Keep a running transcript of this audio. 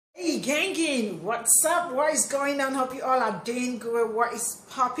Ganging, what's up? What is going on? Hope you all are doing good. What is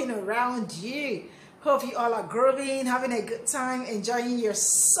popping around you? Hope you all are grooving, having a good time, enjoying your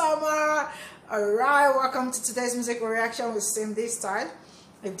summer. Alright, welcome to today's music reaction with Sim this style.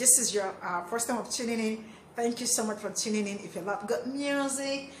 If this is your first time of tuning in, thank you so much for tuning in. If you love good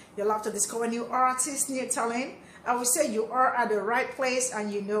music, you love to discover new artists, new talent, I would say you are at the right place.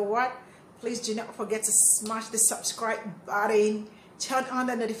 And you know what? Please do not forget to smash the subscribe button. Turn on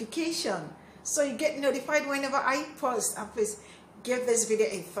the notification so you get notified whenever I post, and please give this video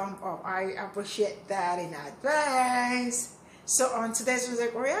a thumb up. I appreciate that in advance. So on today's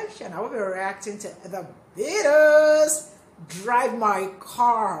music reaction, I will be reacting to the Beatles, Drive My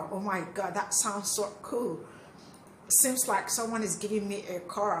Car. Oh my god, that sounds so cool. Seems like someone is giving me a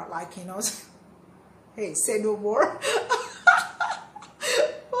car, like, you know. Hey, say no more.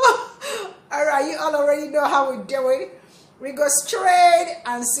 Alright, you all already know how we do it. We go straight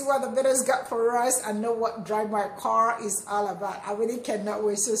and see what the Beatles got for us and know what Drive My Car is all about. I really cannot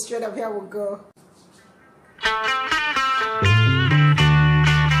wait. So straight up here we go. Asked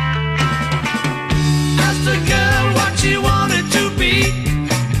the girl what she wanted to be.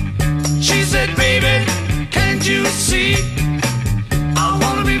 She said, baby, can't you see? I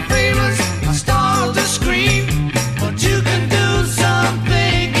want to be famous, a star of the screen. But you can do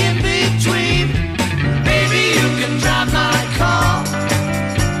something in between. Baby, you can drive my car.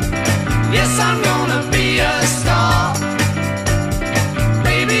 Yes, I'm gonna be a star.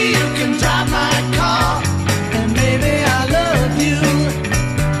 Baby, you can drive my car. And baby, I love you.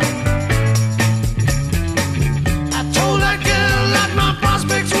 I told that girl that my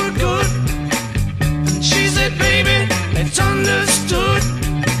prospects were good. And she said, baby, it's understood.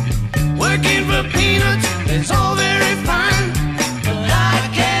 Working for peanuts is all very fine, but I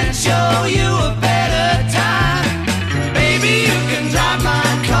can show you a better time. Baby, you can drive my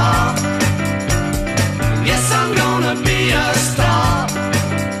car. Yes, I'm gonna be a star.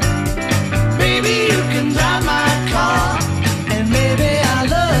 Baby, you can drive my car. And baby, I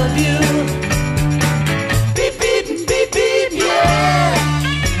love you. Beep, beep, beep, beep, yeah.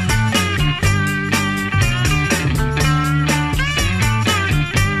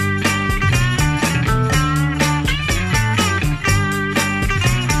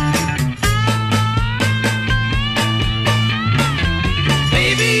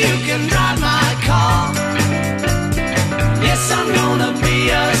 Baby, you can drive my car. Yes, I'm gonna be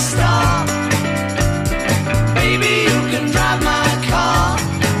a star. Baby, you can drive my car.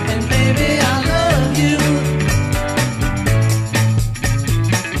 And baby, I love you.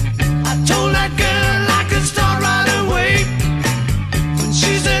 I told that girl I could start right away. When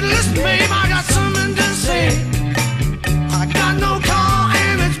she said, listen, babe, I got something to say. I got no car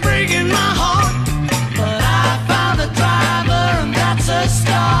and it's breaking my heart, but I found a driver and that's a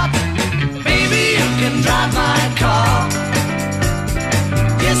start. Baby, you can drive my car.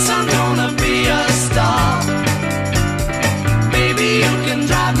 Yes, I'm gonna be a star. Baby, you can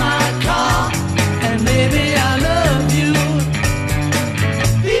drive my car. And baby, I love you.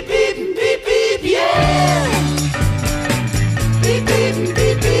 Beep, beep, beep, beep, yeah. Beep, beep,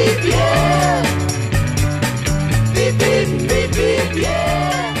 beep, beep, yeah. Beep, beep, beep, beep,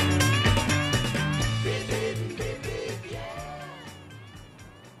 yeah. Beep, beep, beep, beep, yeah.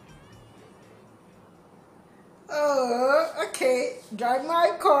 Oh, okay. Drive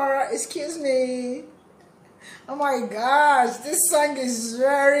My Car. Excuse me. Oh my gosh, this song is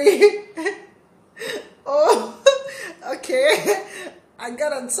very. Oh, okay. I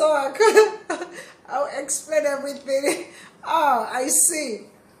gotta talk. I'll explain everything. Oh, I see.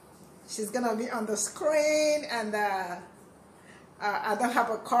 She's gonna be on the screen, and I don't have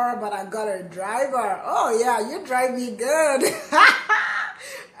a car, but I got a driver. Oh yeah, you drive me good.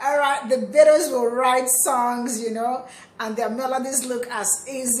 All right, the Beatles will write songs, you know, and their melodies look as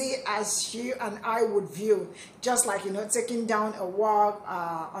easy as you and I would view. Just like, you know, taking down a walk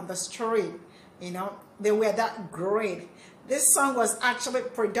on the street, you know, they were that great. This song was actually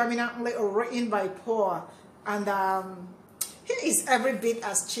predominantly written by Paul, and he is every bit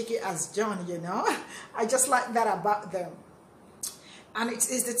as cheeky as John, you know. I just like that about them. And it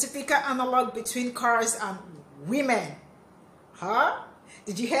is the typical analog between cars and women. Huh?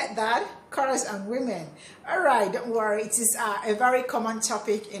 Did you hear that? Cars and women. Alright, don't worry. It is a very common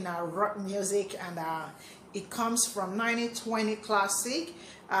topic in rock music, and it comes from 1920 classic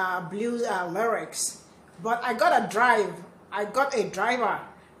blues lyrics. But I got a driver,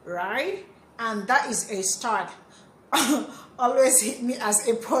 right? And that is a start. always hit me as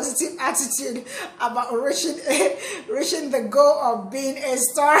a positive attitude about reaching the goal of being a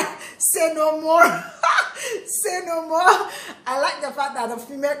star. Say no more. Say no more. I like the fact that the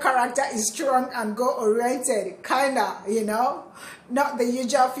female character is strong and goal-oriented, kinda, you know, not the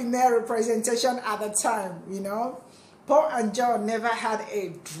usual female representation at the time, you know. Paul and John never had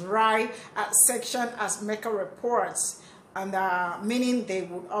a dry section as Mecca reports, and meaning they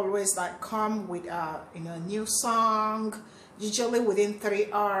would always like come with you know, new song, usually within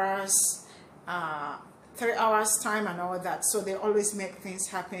 3 hours, 3 hours time and all that. So they always make things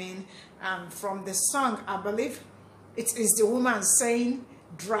happen. And from the song, I believe it is the woman saying,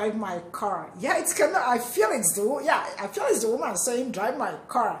 "Drive my car." Yeah, it's kind of, I feel it's the woman saying, "Drive my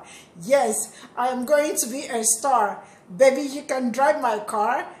car." Yes, I am going to be a star. Baby, you can drive my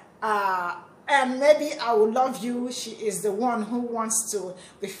car. And maybe I will love you. She is the one who wants to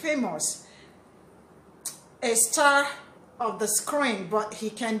be famous. A star of the screen, but he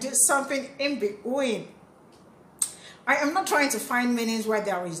can do something in between. I am not trying to find meanings where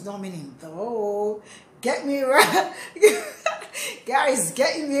there is no meaning, though. Get me right. Guys,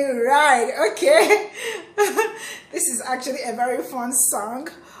 get me right, okay? This is actually a very fun song.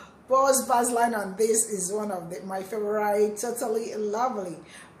 Paul's bass line on this is one of my favorite. Totally lovely.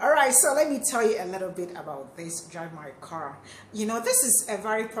 All right, so let me tell you a little bit about this "Drive My Car." You know, this is a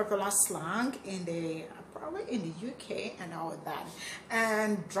very popular slang in the probably in the UK and all that.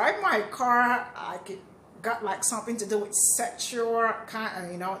 And "Drive My Car," got like something to do with sexual kind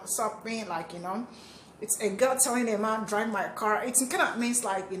of, you know, something like, you know, it's a girl telling a man, "Drive my car." It kind of means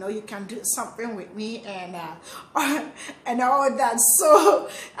like, you know, you can do something with me and and all that. So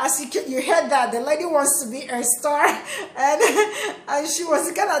as you heard that the lady wants to be a star, and she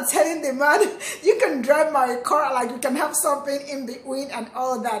was kind of telling the man, "You can drive my car, like we can have something in between and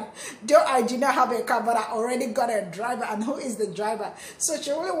all that." Though I do not have a car, but I already got a driver. And who is the driver? So she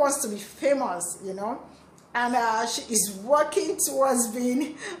really wants to be famous, you know. And she is working towards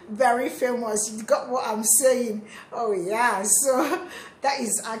being very famous. You got what I'm saying? Oh yeah, so that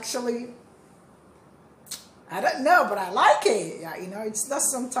is actually, I don't know, but I like it. Yeah, you know, it's not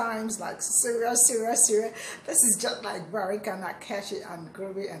sometimes like serious. This is just like very kind of catchy and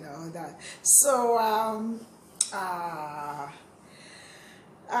groovy and all that. So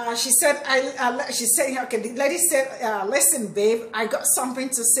she said, she said, okay, the lady said, "Listen, babe, I got something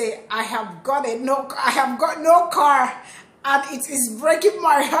to say. I have got no car, and it is breaking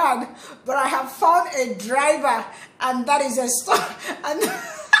my heart, but I have found a driver, and that is a star, and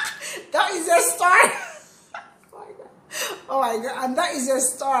that is a star." Oh my God, and that is a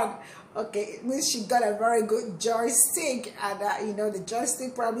star. Okay, it means she got a very good joystick, and you know, the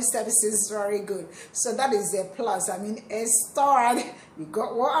joystick probably services very good. So that is a plus. I mean, a star. You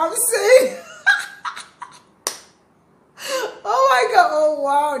got what I'm saying? Oh my God! Oh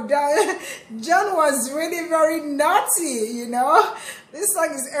wow! John was really very naughty. You know, this song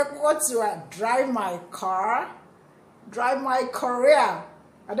is equal to a "Drive My Car," "Drive My Career."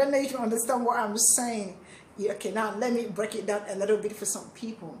 I don't know if you understand what I'm saying. Yeah, okay, now let me break it down a little bit for some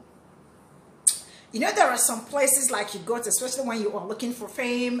people. You know, there are some places like you go to, especially when you are looking for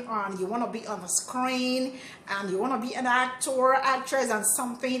fame and you want to be on the screen and you want to be an actor, actress and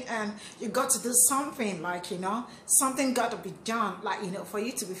something, and you got to do something, like, you know, something got to be done, like, you know, for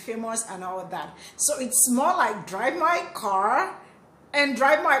you to be famous and all that. So it's more like "Drive My Car" and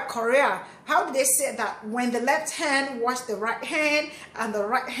 "Drive My Career." How do they say that? When the left hand watch the right hand and the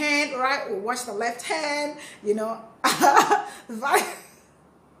right hand, right, will watch the left hand, you know.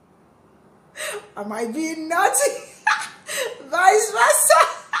 Am I being naughty? Vice versa.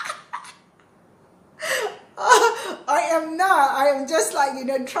 I am not. I am just like, you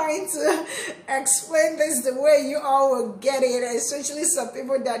know, trying to explain this the way you all will get it, especially some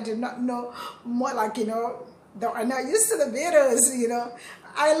people that do not know more, like, you know, that are not used to the Beatles, you know.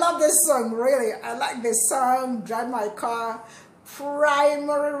 I love this song, really. I like this song, "Drive My Car,"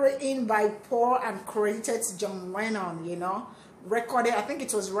 primarily written by Paul and credited to John Lennon, you know. Recorded, I think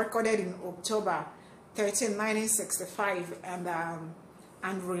it was recorded in October 13, 1965,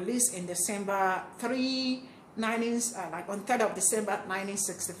 and released in December 3, like on 3rd of December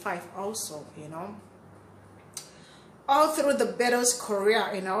 1965 also, you know. All through the Beatles'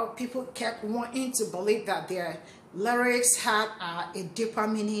 career, you know, people kept wanting to believe that their lyrics had a deeper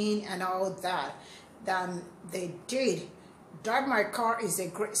meaning and all that than they did. "Drive My Car" is a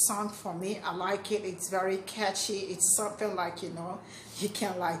great song for me. I like it. It's very catchy. It's something like, you know, you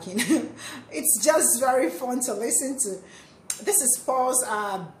can, like, you know, it's just very fun to listen to. this is Paul's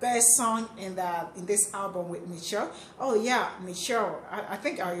best song in this album with Michelle. Oh yeah, Michelle. I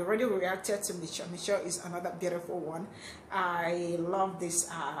think I already reacted to Michelle. Michelle is another beautiful one. I love this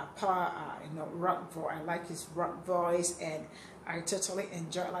power, rock voice. I like his rock voice, and I totally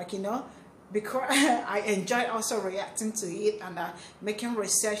enjoy, like, because I enjoy also reacting to it and making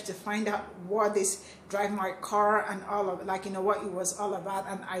research to find out what this Drive My Car and all of, like, what it was all about.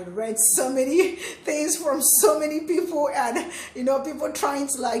 And I read so many things from so many people, and people trying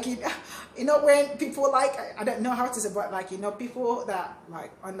to, like, when people, like, I don't know how to say, but, like, people that,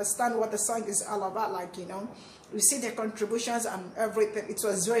 like, understand what the song is all about, like, you see their contributions and everything. It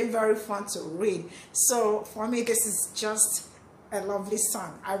was very, very fun to read. So for me, this is just a lovely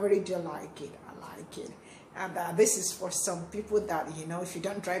song. I really do like it. I like it. And this is for some people that, if you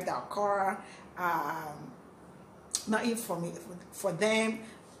don't drive that car, not even for me, for them,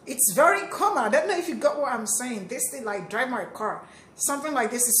 it's very common. I don't know if you got what I'm saying. This thing, like, Drive My Car, something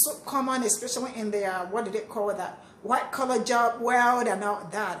like this is so common, especially in the what do they call that, white collar job world and all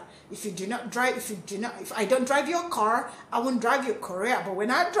that. If you do not drive, if I don't drive your car, I won't drive your career. But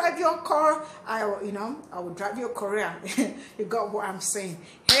when I drive your car, I will drive your career. You got what I'm saying?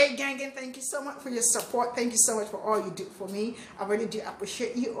 Hey gang, thank you so much for your support. Thank you so much for all you do for me. I really do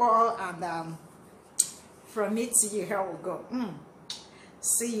appreciate you all. And from me to you, here we go.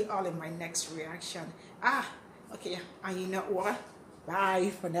 See you all in my next reaction. Okay, and you know what?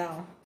 Bye for now.